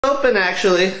Open,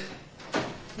 actually.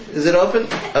 Is it open?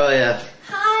 Oh, yeah.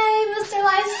 Hi, Mr.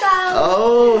 Lifestyle.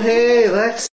 Oh, hey,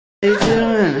 Lex. How you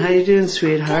doing? How you doing,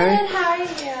 sweetheart? Good, how are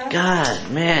you?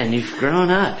 God, man, you've grown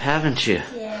up, haven't you?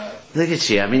 Yes. Look at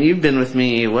you. I mean, you've been with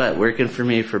me, what, working for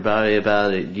me for about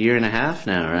a year and a half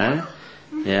now, right?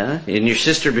 Yeah? And your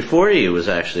sister before you was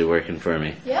actually working for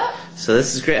me. Yep. So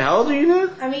this is great. How old are you now?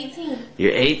 I'm 18.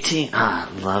 You're 18?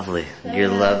 Ah, lovely. Yeah. You're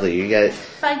lovely. You got...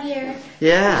 5 years.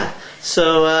 Yeah.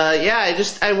 So, yeah,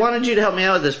 I wanted you to help me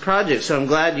out with this project, so I'm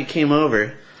glad you came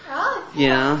over. Oh, cool. You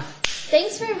know?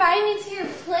 Thanks for inviting me to your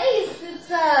place. It's,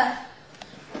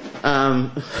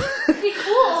 pretty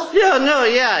cool. Yeah, no,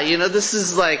 yeah. You know, this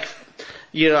is like...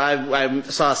 You know, I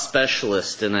saw a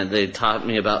specialist, and they taught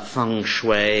me about feng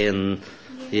shui, and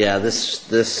yeah, this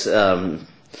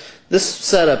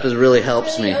setup has really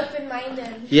helped me. Really open-minded.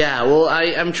 Yeah, well,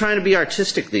 I'm trying to be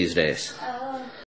artistic these days.